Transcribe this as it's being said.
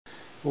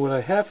What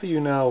I have for you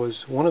now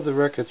is one of the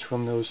records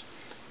from those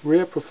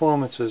rare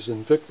performances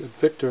in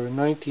Victor in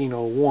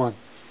 1901.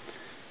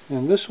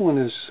 And this one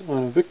is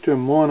on a Victor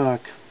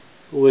Monarch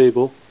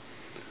label,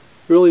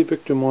 early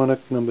Victor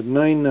Monarch number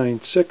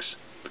 996,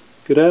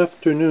 Good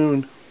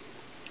Afternoon,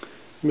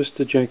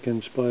 Mr.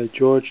 Jenkins by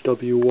George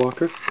W.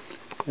 Walker.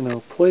 And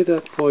I'll play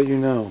that for you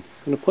now.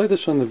 I'm going to play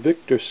this on the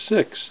Victor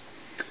 6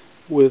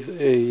 with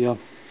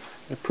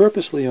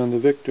purposely on the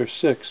Victor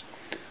 6.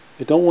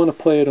 I don't want to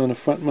play it on a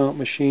front mount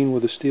machine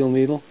with a steel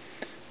needle.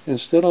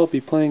 Instead I'll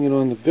be playing it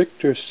on the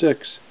Victor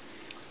 6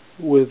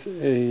 with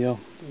a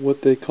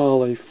what they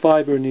call a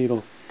fiber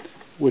needle,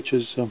 which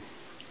is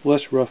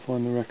less rough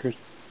on the record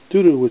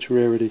due to its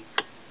rarity.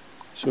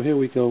 So here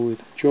we go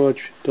with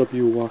George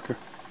W. Walker.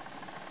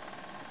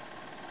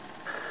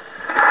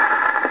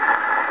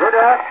 Good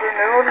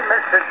afternoon,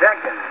 Mr.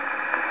 Jenkins.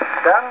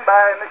 Sung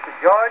by Mr.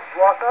 George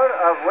Walker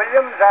of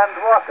Williams and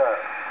Walker.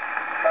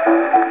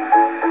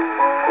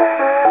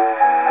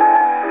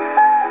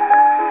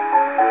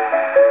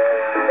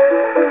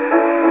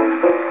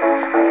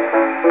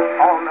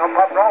 On the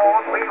pub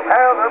road we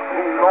have a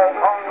cool old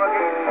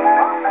congregation,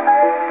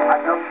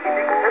 and the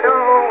music to do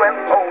and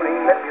holding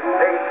that you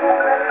say.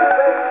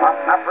 A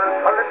snapper's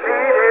colored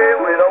lady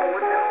with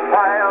old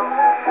smile.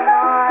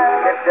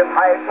 If the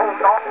pipe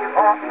goes on his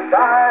awfully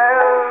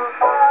dial,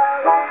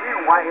 he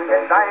winds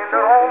and dines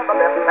her on the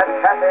best at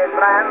cafe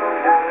brand.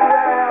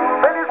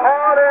 Then he's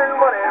hard-earned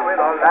money with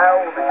a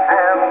loud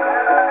hand.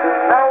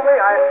 Now may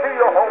I see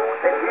your home,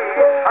 said he.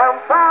 I'm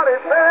sorry,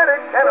 said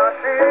it cannot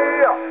be.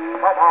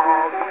 Come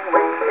on, be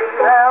waiting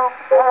now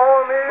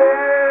for me.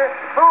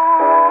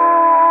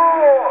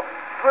 Oh,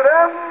 good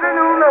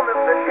afternoon,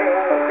 Mr.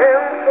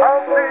 Jenkins.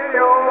 I'll see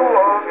you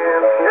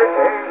again. It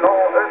ain't no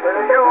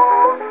hurting you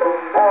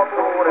or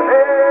to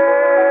remain.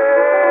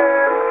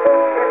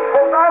 It's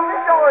cause I'm the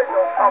joy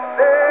of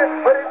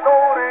someday, but it's no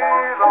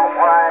reason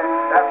why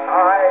that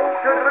I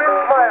should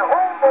risk my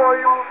home for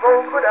you.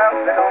 So good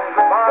afternoon,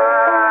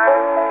 goodbye.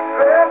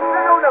 Good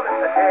afternoon,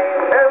 Mr.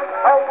 Jenkins.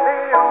 I'll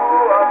see you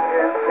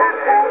again. It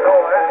ain't no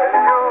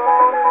hurting you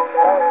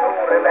or to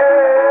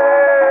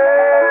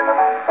remain.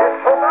 It's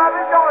cause I'm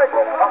the joy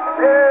of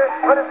someday,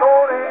 but it's no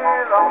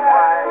reason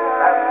why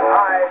that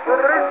I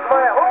should risk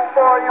my home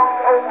for you.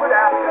 So good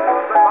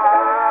afternoon, goodbye.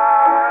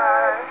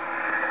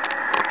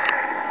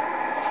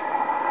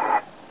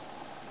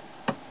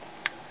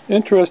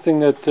 Interesting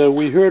that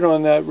we heard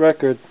on that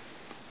record,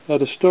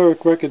 that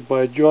historic record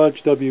by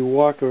George W.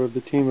 Walker of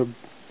the team of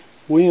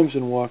Williams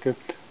and Walker,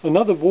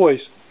 another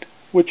voice,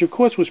 which of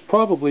course was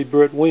probably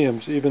Bert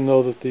Williams, even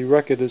though that the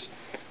record is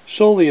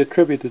solely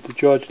attributed to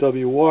George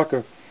W.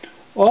 Walker.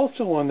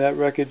 Also on that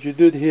record you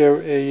did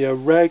hear a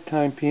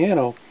ragtime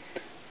piano,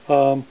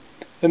 and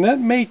that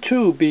may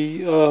too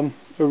be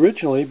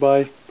originally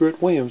by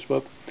Bert Williams,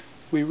 but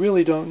we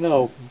really don't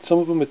know. Some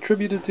of them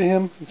attributed to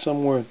him and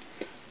some weren't.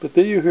 But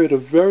there you heard a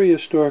very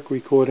historic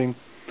recording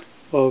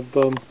of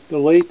the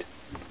late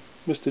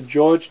Mr.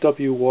 George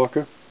W.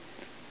 Walker,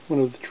 one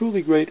of the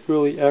truly great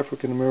early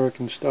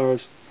African-American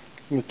stars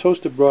from the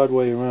toast of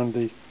Broadway around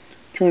the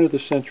turn of the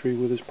century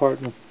with his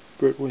partner,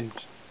 Bert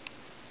Williams.